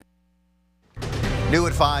New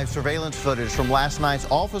at 5, surveillance footage from last night's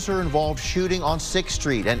officer-involved shooting on 6th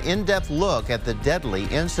Street. An in-depth look at the deadly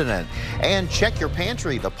incident. And check your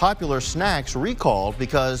pantry. The popular snacks recalled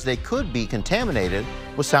because they could be contaminated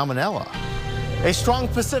with salmonella. A strong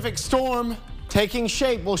Pacific storm taking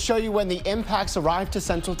shape. We'll show you when the impacts arrive to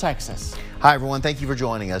Central Texas. Hi, everyone. Thank you for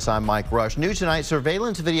joining us. I'm Mike Rush. New tonight,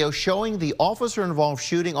 surveillance video showing the officer-involved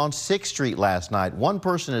shooting on 6th Street last night. One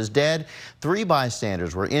person is dead. 3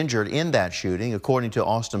 bystanders were injured in that shooting, according to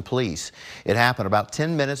Austin police. It happened about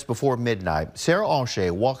 10 minutes before midnight. Sarah Alshay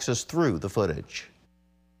walks us through the footage.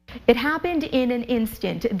 It happened in an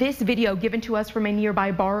instant. This video given to us from a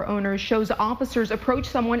nearby bar owner shows officers approach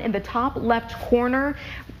someone in the top left corner,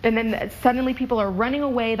 and then suddenly people are running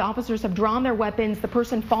away. The officers have drawn their weapons. The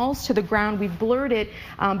person falls to the ground. We've blurred it,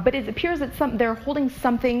 but it appears that they're holding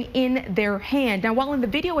something in their hand. Now, while in the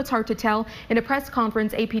video it's hard to tell, in a press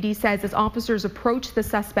conference, APD says as officers approached the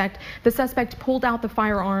suspect pulled out the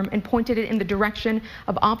firearm and pointed it in the direction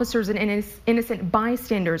of officers and innocent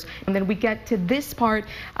bystanders. And then we get to this part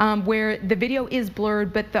where the video is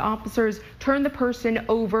blurred, but the officers turn the person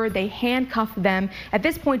over, they handcuff them. At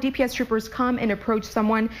this point, DPS troopers come and approach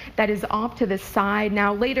someone that is off to the side.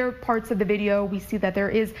 Now, later parts of the video, we see that there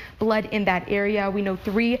is blood in that area. We know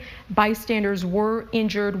 3 bystanders were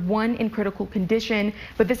injured, 1 in critical condition,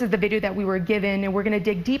 but this is the video that we were given, and we're going to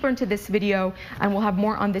dig deeper into this video, and we'll have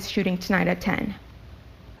more on this shooting tonight at 10.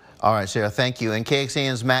 All right, Sarah, thank you. And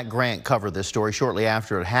KXAN's Matt Grant covered this story shortly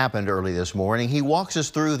after it happened early this morning. He walks us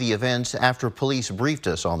through the events after police briefed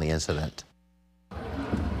us on the incident.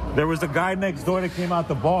 There was a guy next door that came out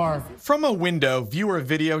the bar. From a window, view a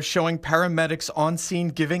video showing paramedics on scene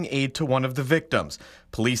giving aid to one of the victims.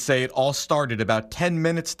 Police say it all started about 10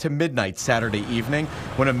 minutes to midnight Saturday evening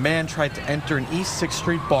when a man tried to enter an East 6th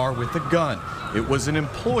Street bar with a gun. It was an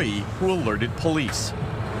employee who alerted police.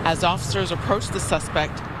 As officers approached the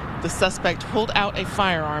suspect pulled out a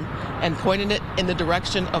firearm and pointed it in the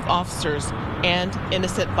direction of officers and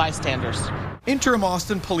innocent bystanders. Interim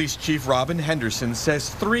Austin Police Chief Robin Henderson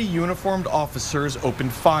says 3 uniformed officers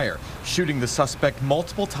opened fire, shooting the suspect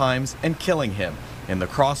multiple times and killing him. In the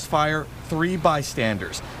crossfire, 3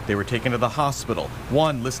 bystanders. They were taken to the hospital,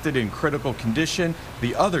 1 listed in critical condition,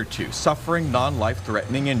 the other 2 suffering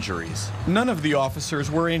non-life-threatening injuries. None of the officers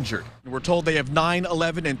were injured. We're told they have 9,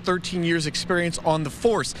 11, and 13 years experience on the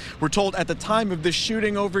force. We're told at the time of this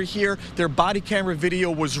shooting over here, their body camera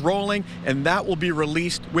video was rolling, and that will be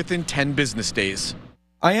released within 10 business days.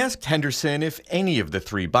 I asked Henderson if any of the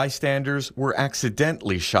 3 bystanders were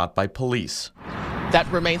accidentally shot by police. That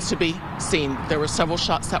remains to be seen. There were several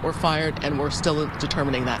shots that were fired, and we're still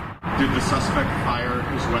determining that. Did the suspect fire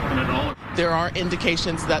his weapon at all? There are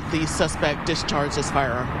indications that the suspect discharged his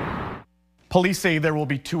firearm. Police say there will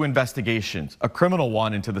be 2 investigations, a criminal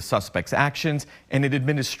one into the suspect's actions and an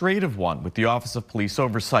administrative one with the Office of Police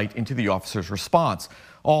Oversight into the officer's response.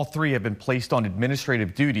 All 3 have been placed on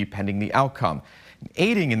administrative duty pending the outcome.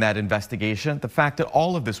 Aiding in that investigation, the fact that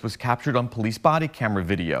all of this was captured on police body camera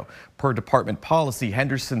video. Per department policy,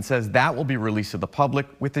 Henderson says that will be released to the public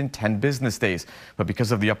within 10 business days. But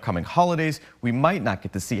because of the upcoming holidays, we might not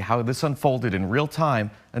get to see how this unfolded in real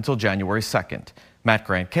time until January 2nd. Matt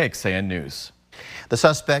Grant, KXAN News. The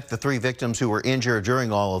suspect, the 3 victims who were injured during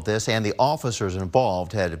all of this, and the officers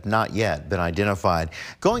involved had not yet been identified.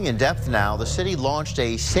 Going in depth now, the city launched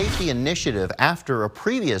a safety initiative after a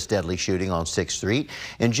previous deadly shooting on 6th Street.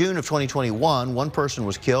 In June of 2021, 1 person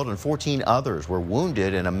was killed and 14 others were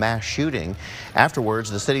wounded in a mass shooting. Afterwards,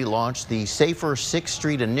 the city launched the Safer 6th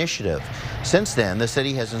Street initiative. Since then, the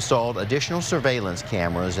city has installed additional surveillance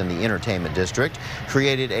cameras in the entertainment district,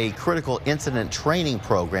 created a critical incident training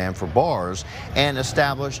program for bars, and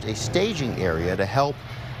established a staging area to help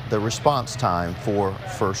the response time for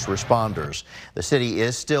first responders. The city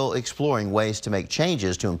is still exploring ways to make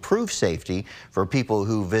changes to improve safety for people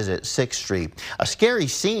who visit 6th Street. A scary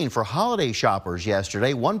scene for holiday shoppers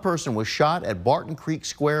yesterday. 1 person was shot at Barton Creek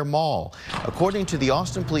Square Mall. According to the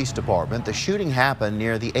Austin Police Department, the shooting happened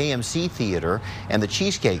near the AMC Theater and the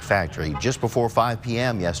Cheesecake Factory just before 5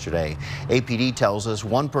 p.m. yesterday. APD tells us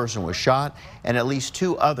 1 person was shot and at least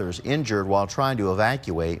 2 others injured while trying to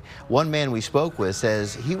evacuate. One man we spoke with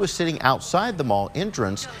says he was sitting outside the mall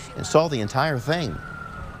entrance and saw the entire thing.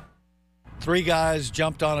 3 guys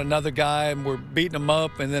jumped on another guy and were beating him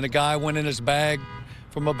up, and then a guy went in his bag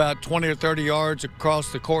from about 20 or 30 yards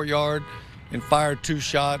across the courtyard and fired 2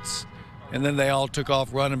 shots, and then they all took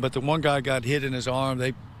off running, but the one guy got hit in his arm.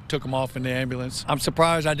 They took him off in the ambulance. I'm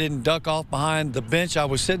surprised I didn't duck off behind the bench I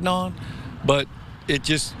was sitting on, but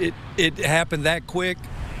it happened that quick.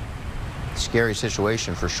 Scary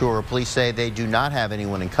situation for sure. Police say they do not have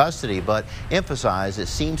anyone in custody, but emphasize it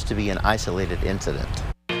seems to be an isolated incident.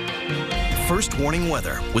 First warning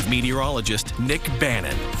weather with meteorologist Nick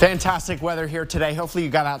Bannon. Fantastic weather here today. Hopefully you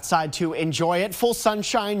got outside to enjoy it. Full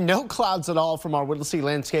sunshine, no clouds at all from our Whittlesey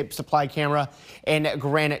Landscape Supply camera in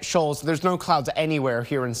Granite Shoals. There's no clouds anywhere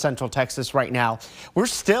here in Central Texas right now. We're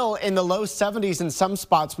still in the low 70s in some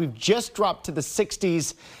spots. We've just dropped to the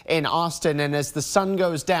 60s in Austin, and as the sun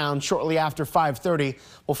goes down shortly after 5:30,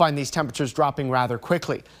 we'll find these temperatures dropping rather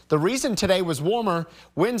quickly. The reason today was warmer,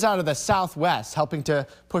 winds out of the southwest helping to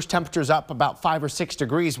push temperatures up about 5 or 6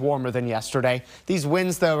 degrees warmer than yesterday. These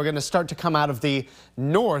winds, though, are going to start to come out of the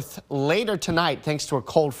north later tonight thanks to a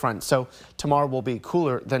cold front, so tomorrow will be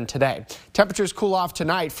cooler than today. Temperatures cool off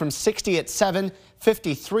tonight from 60 at 7,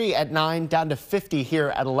 53 at 9, down to 50 here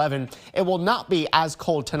at 11. It will not be as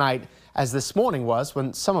cold tonight as this morning was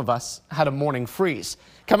when some of us had a morning freeze.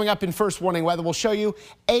 Coming up in First Warning Weather, we'll show you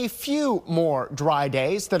a few more dry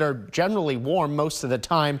days that are generally warm most of the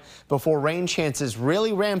time before rain chances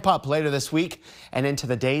really ramp up later this week and into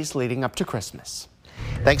the days leading up to Christmas.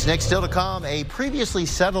 Thanks, Nick. Still to come, a previously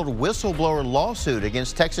settled whistleblower lawsuit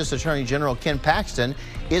against Texas Attorney General Ken Paxton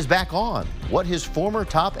is back on. What his former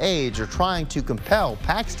top aides are trying to compel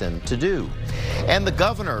Paxton to do. And the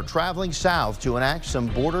governor traveling south to enact some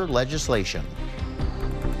border legislation.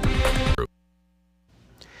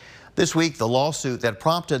 This week, the lawsuit that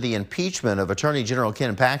prompted the impeachment of Attorney General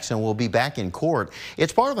Ken Paxton will be back in court.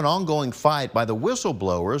 It's part of an ongoing fight by the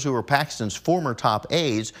whistleblowers who were Paxton's former top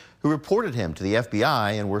aides who reported him to the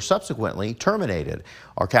FBI and were subsequently terminated.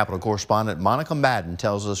 Our Capitol correspondent Monica Madden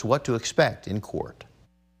tells us what to expect in court.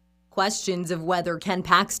 Questions of whether Ken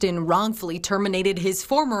Paxton wrongfully terminated his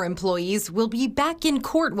former employees will be back in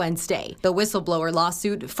court Wednesday. The whistleblower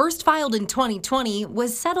lawsuit, first filed in 2020,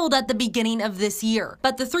 was settled at the beginning of this year.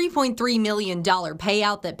 But the $3.3 million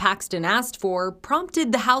payout that Paxton asked for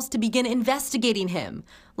prompted the House to begin investigating him.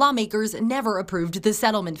 Lawmakers never approved the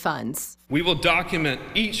settlement funds. We will document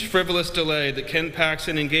each frivolous delay that Ken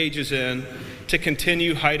Paxton engages in to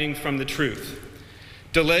continue hiding from the truth.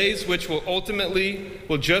 Delays which will ultimately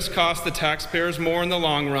just cost the taxpayers more in the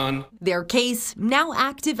long run. Their case now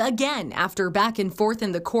active again after back and forth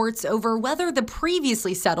in the courts over whether the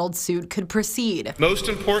previously settled suit could proceed. Most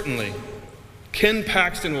importantly, Ken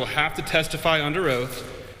Paxton will have to testify under oath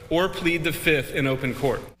or plead the fifth in open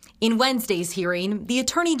court. In Wednesday's hearing, the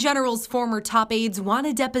Attorney General's former top aides won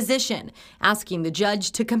a deposition, asking the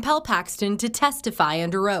judge to compel Paxton to testify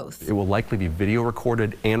under oath. It will likely be video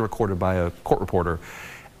recorded and recorded by a court reporter.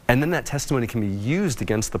 And then that testimony can be used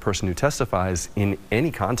against the person who testifies in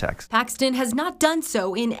any context. Paxton has not done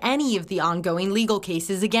so in any of the ongoing legal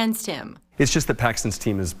cases against him. It's just that Paxton's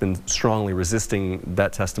team has been strongly resisting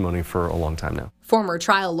that testimony for a long time now. Former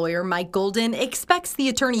trial lawyer Mike Golden expects the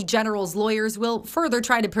Attorney General's lawyers will further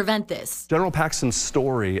try to prevent this. General Paxton's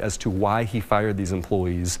story as to why he fired these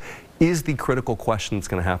employees is the critical question that's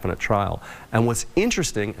going to happen at trial. And what's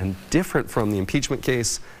interesting and different from the impeachment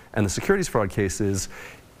case and the securities fraud case is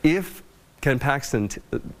if Ken Paxton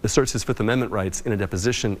asserts his Fifth Amendment rights in a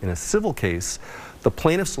deposition in a civil case, the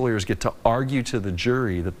plaintiff's lawyers get to argue to the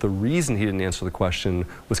jury that the reason he didn't answer the question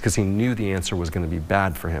was because he knew the answer was going to be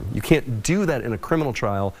bad for him. You can't do that in a criminal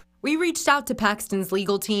trial. We reached out to Paxton's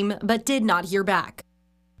legal team, but did not hear back.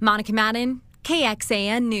 Monica Madden,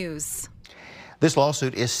 KXAN News. This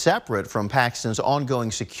lawsuit is separate from Paxton's ongoing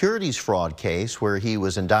securities fraud case, where he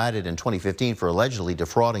was indicted in 2015 for allegedly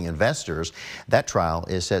defrauding investors. That trial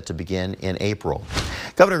is set to begin in April.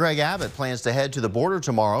 Governor Greg Abbott plans to head to the border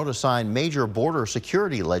tomorrow to sign major border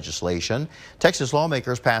security legislation. Texas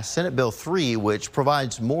lawmakers passed Senate Bill 3, which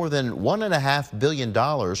provides more than $1.5 billion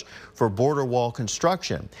for border wall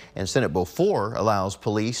construction. And Senate Bill 4 allows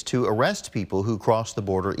police to arrest people who cross the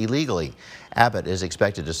border illegally. Abbott is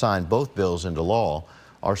expected to sign both bills into law.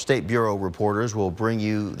 Our State Bureau reporters will bring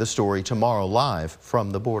you the story tomorrow live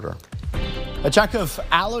from the border. A check of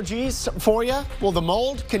allergies for you. Well, the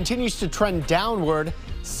mold continues to trend downward.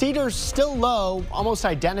 Cedar's still low, almost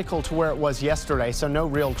identical to where it was yesterday, so no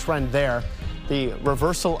real trend there. The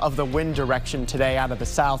reversal of the wind direction today out of the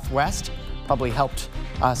southwest probably helped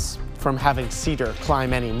us from having Cedar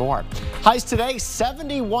climb anymore. Highs today,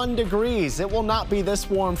 71 degrees. It will not be this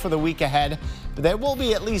warm for the week ahead, but there will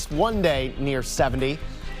be at least one day near 70.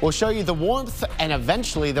 We'll show you the warmth and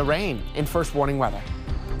eventually the rain in First Warning Weather.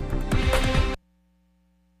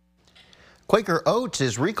 Quaker Oats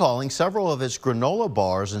is recalling several of its granola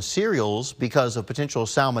bars and cereals because of potential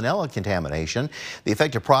salmonella contamination. The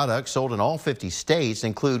affected products sold in all 50 states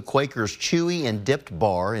include Quaker's chewy and dipped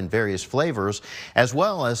bar in various flavors, as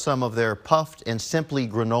well as some of their puffed and simply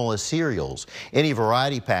granola cereals. Any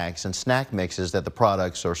variety packs and snack mixes that the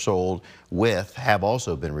products are sold with have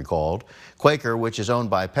also been recalled. Quaker, which is owned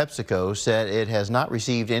by PepsiCo, said it has not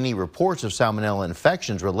received any reports of salmonella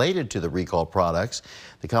infections related to the recalled products.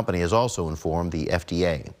 The company has also informed the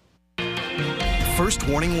FDA. First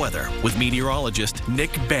warning weather with meteorologist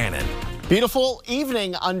Nick Bannon. Beautiful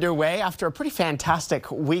evening underway after a pretty fantastic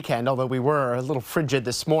weekend, although we were a little frigid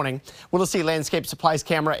this morning. Whittlesey Landscape Supplies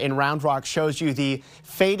camera in Round Rock shows you the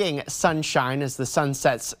fading sunshine as the sun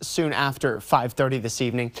sets soon after 5:30 this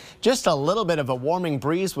evening. Just a little bit of a warming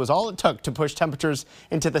breeze was all it took to push temperatures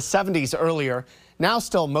into the 70s earlier. Now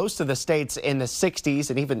still most of the states in the 60s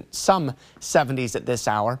and even some 70s at this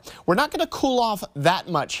hour. We're not going to cool off that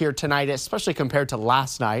much here tonight, especially compared to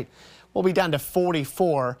last night. We'll be down to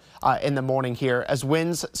 44 in the morning here as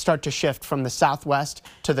winds start to shift from the southwest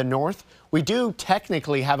to the north. We do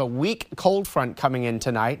technically have a weak cold front coming in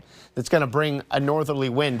tonight that's going to bring a northerly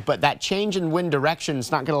wind, but that change in wind direction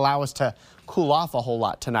is not going to allow us to cool off a whole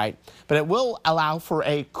lot tonight. But it will allow for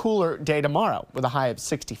a cooler day tomorrow with a high of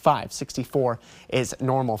 65. 64 is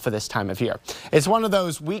normal for this time of year. It's one of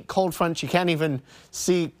those weak cold fronts you can't even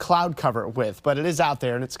see cloud cover with, but it is out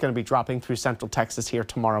there and it's going to be dropping through central Texas here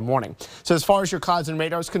tomorrow morning. So as far as your clouds and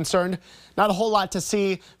radar is concerned, not a whole lot to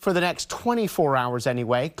see for the next 24 hours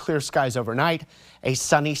anyway. Clear skies overnight, a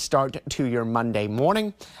sunny start to your Monday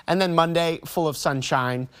morning, and then Monday full of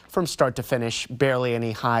sunshine from start to finish, barely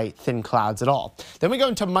any high thin clouds at all. Then we go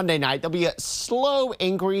into Monday night. There'll be a slow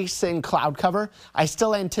increase in cloud cover. I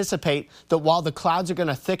still anticipate that while the clouds are going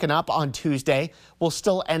to thicken up on Tuesday, we'll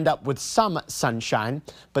still end up with some sunshine,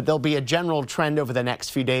 but there'll be a general trend over the next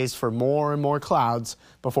few days for more and more clouds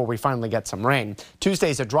before we finally get some rain.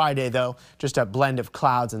 Tuesday's a dry day though, just a blend of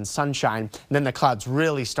clouds and sunshine, and then the clouds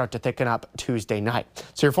really start to thicken up Tuesday night.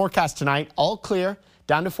 So your forecast tonight, all clear,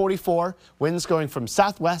 down to 44, winds going from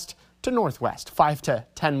southwest to northwest, 5 to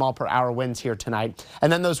 10 mile per hour winds here tonight.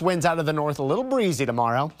 And then those winds out of the north, a little breezy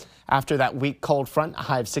tomorrow. After that weak cold front, a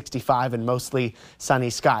high of 65 and mostly sunny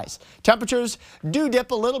skies. Temperatures do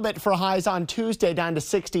dip a little bit for highs on Tuesday down to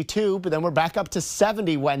 62, but then we're back up to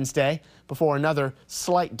 70 Wednesday before another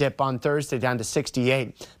slight dip on Thursday down to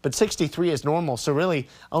 68. But 63 is normal, so really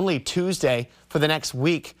only Tuesday for the next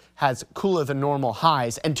week has cooler than normal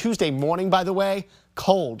highs. And Tuesday morning, by the way,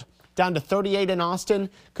 cold. Down to 38 in Austin.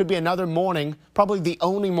 Could be another morning, probably the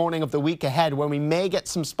only morning of the week ahead when we may get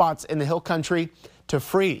some spots in the hill country to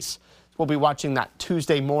freeze. We'll be watching that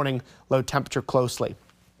Tuesday morning low temperature closely.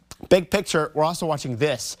 Big picture, we're also watching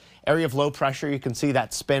this area of low pressure. You can see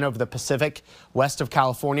that spin over the Pacific west of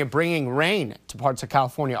California, bringing rain to parts of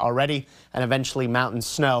California already and eventually mountain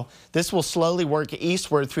snow. This will slowly work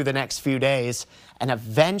eastward through the next few days and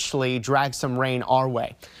eventually drag some rain our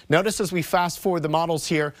way. Notice as we fast forward the models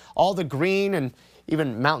here, all the green and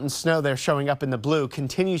even mountain snow there showing up in the blue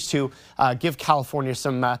continues to give California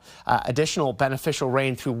some additional beneficial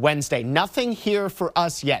rain through Wednesday. Nothing here for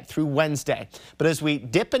us yet through Wednesday. But as we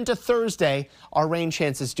dip into Thursday, our rain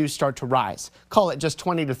chances do start to rise. Call it just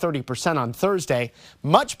 20 to 30% on Thursday.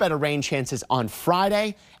 Much better rain chances on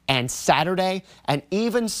Friday and Saturday and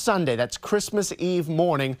even Sunday. That's Christmas Eve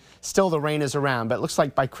morning. Still the rain is around, but it looks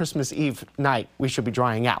like by Christmas Eve night we should be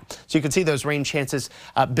drying out. So you can see those rain chances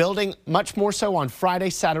building much more so on Friday,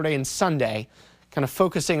 Saturday, and Sunday, kind of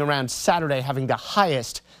focusing around Saturday having the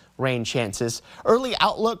highest rain chances. Early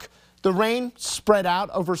outlook, the rain spread out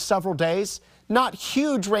over several days. Not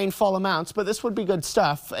huge rainfall amounts, but this would be good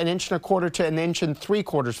stuff. 1.25 inches to 1.75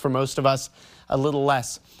 inches for most of us, a little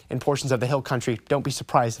less in portions of the hill country. Don't be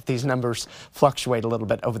surprised if these numbers fluctuate a little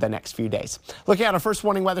bit over the next few days. Looking at our first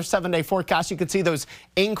warning weather 7-day forecast, you can see those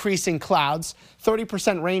increasing clouds.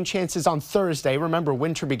 30% rain chances on Thursday. Remember,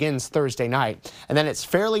 winter begins Thursday night. And then it's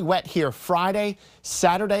fairly wet here Friday,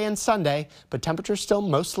 Saturday, and Sunday, but temperatures still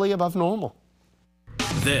mostly above normal.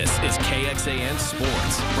 This is KXAN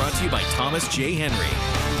Sports, brought to you by Thomas J.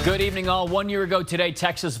 Henry. Good evening, all. 1 year ago today,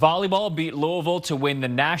 Texas volleyball beat Louisville to win the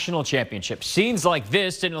national championship. Scenes like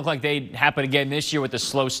this didn't look like they'd happen again this year with the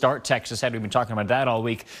slow start Texas had. We've been talking about that all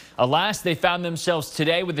week. Alas, they found themselves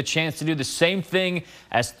today with the chance to do the same thing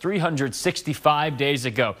as 365 days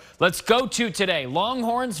ago. Let's go to today.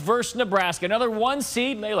 Longhorns versus Nebraska. Another 1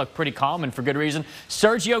 seed. They look pretty calm and for good reason.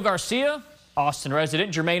 Sergio Garcia, Austin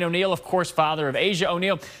resident. Jermaine O'Neal, of course, father of Asia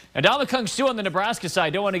O'Neal. Now, Ndamukong Suh on the Nebraska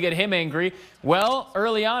side, don't want to get him angry. Well,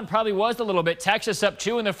 early on, probably was a little bit. Texas up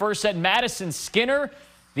 2 in the first set. Madison Skinner,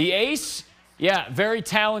 the ace, Yeah, very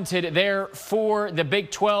talented there for the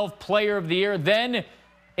Big 12 Player of the Year. Then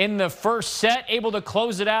in the first set, able to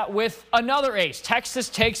close it out with another ace. Texas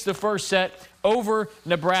takes the first set over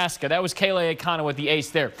Nebraska. That was KXAN with the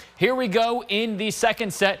ace there. Here we go in the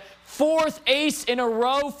second set. Fourth ace in a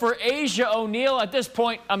row for Asia O'Neal. At this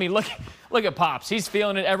point, I mean, look at Pops. He's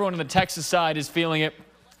feeling it. Everyone on the Texas side is feeling it.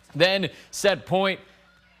 Then set point.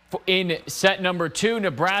 In set number 2,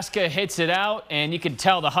 Nebraska hits it out, and you can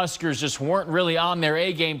tell the Huskers just weren't really on their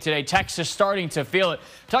A game today. Texas starting to feel it.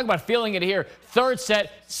 Talk about feeling it here. Third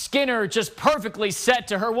set, Skinner just perfectly set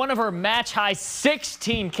to her. One of her match-high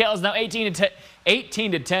 16 kills. Now 18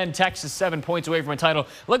 to 10. Texas 7 points away from a title.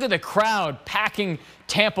 Look at the crowd packing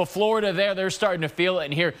Tampa, Florida there. They're starting to feel it.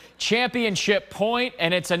 And here, championship point,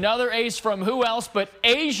 and it's another ace from who else but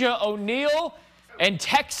Asia O'Neal. And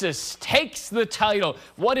Texas takes the title.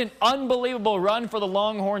 What an unbelievable run for the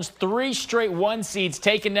Longhorns. 3 straight 1 seeds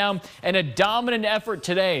taken down, and a dominant effort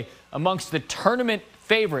today amongst the tournament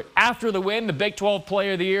favorite. After the win, the Big 12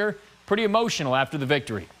 Player of the Year, pretty emotional after the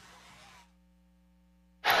victory.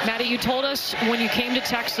 Maddie, you told us when you came to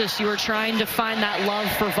Texas you were trying to find that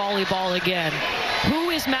love for volleyball again.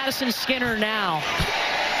 Who is Madison Skinner now?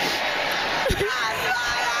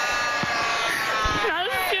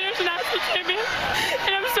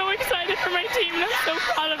 And I'm so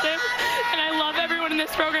proud of them, and I love everyone in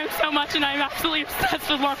this program so much, and I'm absolutely obsessed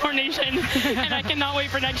with Longhorn Nation, and I cannot wait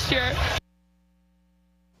for next year.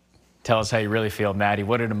 Tell us how you really feel, Maddie.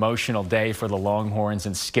 What an emotional day for the Longhorns,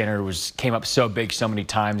 and Skinner came up so big so many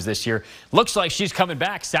times this year. Looks like she's coming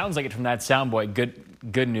back. Sounds like it from that soundboy.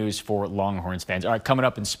 Good news for Longhorns fans. All right, coming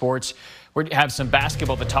up in sports, we have some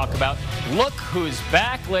basketball to talk about. Look who's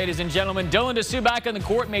back, ladies and gentlemen. Dylan Dessou back on the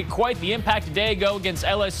court, made quite the impact a day ago against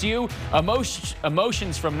LSU.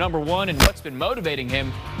 Emotions from number 1 and what's been motivating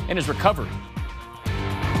him in his recovery.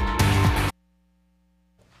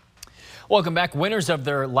 Welcome back. Winners of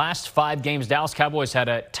their last 5 games. Dallas Cowboys had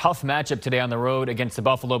a tough matchup today on the road against the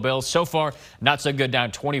Buffalo Bills. So far, not so good,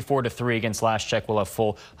 down 24-3 against last check. We'll have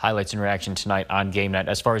full highlights and reaction tonight on Game Night.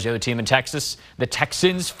 As far as the other team in Texas, the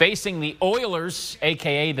Texans facing the Oilers,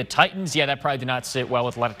 a.k.a. the Titans. Yeah, that probably did not sit well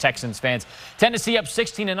with a lot of Texans fans. Tennessee up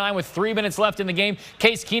 16-9 with 3 minutes left in the game.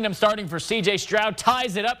 Case Keenum starting for C.J. Stroud,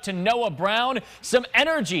 ties it up to Noah Brown. Some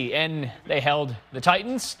energy, and they held the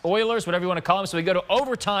Titans, Oilers, whatever you want to call them. So we go to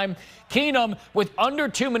overtime. Keenum, with under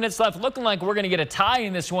 2 minutes left, looking like we're going to get a tie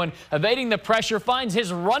in this one. Evading the pressure, finds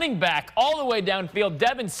his running back all the way downfield.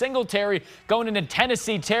 Devin Singletary going into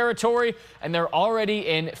Tennessee territory, and they're already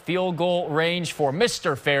in field goal range for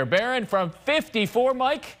Mr. Fairbairn from 54,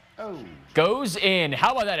 Mike. Goes in.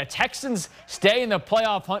 How about that? A Texans stay in the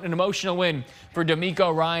playoff hunt, an emotional win for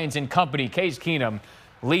D'Amico Ryans and company. Case Keenum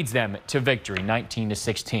leads them to victory,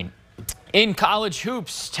 19-16. In college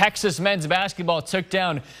hoops, Texas men's basketball took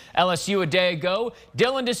down LSU a day ago.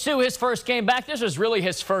 Dylan Dessou, his first game back. This was really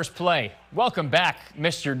his first play. Welcome back,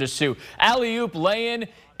 Mr. Dessou. Alley-oop lay-in.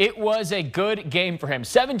 It was a good game for him.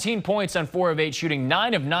 17 points on 4 of 8 shooting,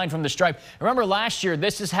 9 of 9 from the stripe. Remember last year,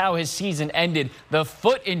 this is how his season ended. The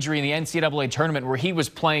foot injury in the NCAA tournament where he was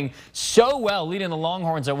playing so well, leading the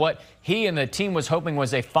Longhorns at what he and the team was hoping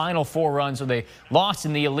was a Final Four run, so they lost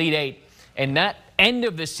in the Elite Eight. And that end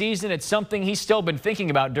of the season, it's something he's still been thinking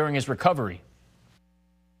about during his recovery.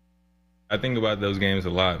 I think about those games a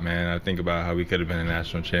lot, man. I think about how we could have been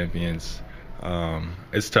national champions.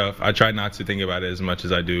 It's tough. I try not to think about it as much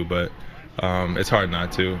as I do, but it's hard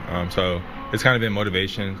not to. So it's kind of been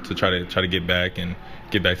motivation to try to get back to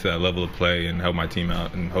that level of play and help my team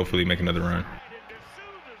out and hopefully make another run.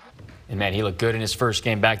 And, man, he looked good in his first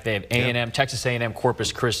game back. They have A&M, Texas A&M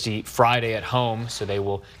Corpus Christi Friday at home, so they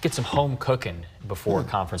will get some home cooking before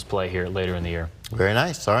conference play here later in the year. Very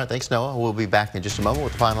nice. All right, thanks, Noah. We'll be back in just a moment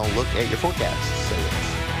with a final look at your forecast.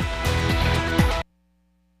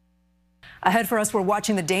 Ahead for us, we're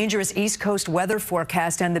watching the dangerous East Coast weather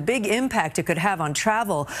forecast and the big impact it could have on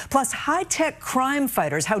travel. Plus, high-tech crime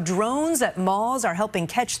fighters, how drones at malls are helping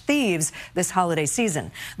catch thieves this holiday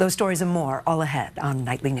season. Those stories and more all ahead on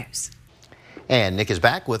Nightly News. And Nick is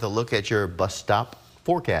back with a look at your bus stop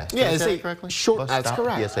forecast. Yeah, is that correctly? That's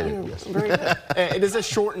correct. Yes, I did. Yes. Very good. It is a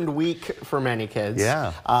shortened week for many kids.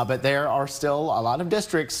 Yeah. But there are still a lot of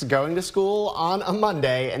districts going to school on a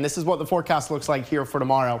Monday, and this is what the forecast looks like here for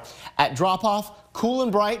tomorrow. At drop-off, cool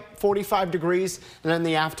and bright, 45 degrees, and in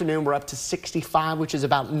the afternoon we're up to 65, which is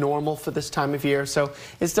about normal for this time of year. So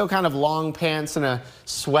it's still kind of long pants and a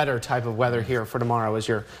sweater type of weather here for tomorrow as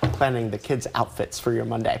you're planning the kids' outfits for your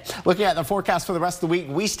Monday. Looking at the forecast for the rest of the week,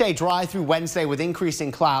 we stay dry through Wednesday with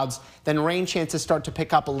increasing clouds. Then rain chances start to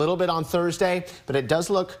pick up a little bit on Thursday, but it does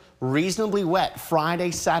look reasonably wet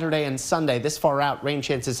Friday, Saturday, and Sunday. This far out, rain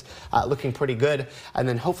chances looking pretty good. And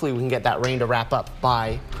then hopefully we can get that rain to wrap up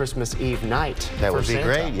by Christmas Eve night. That would be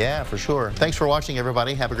great. Yeah, for sure. Thanks for watching,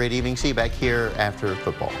 everybody. Have a great evening. See you back here after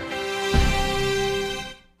football.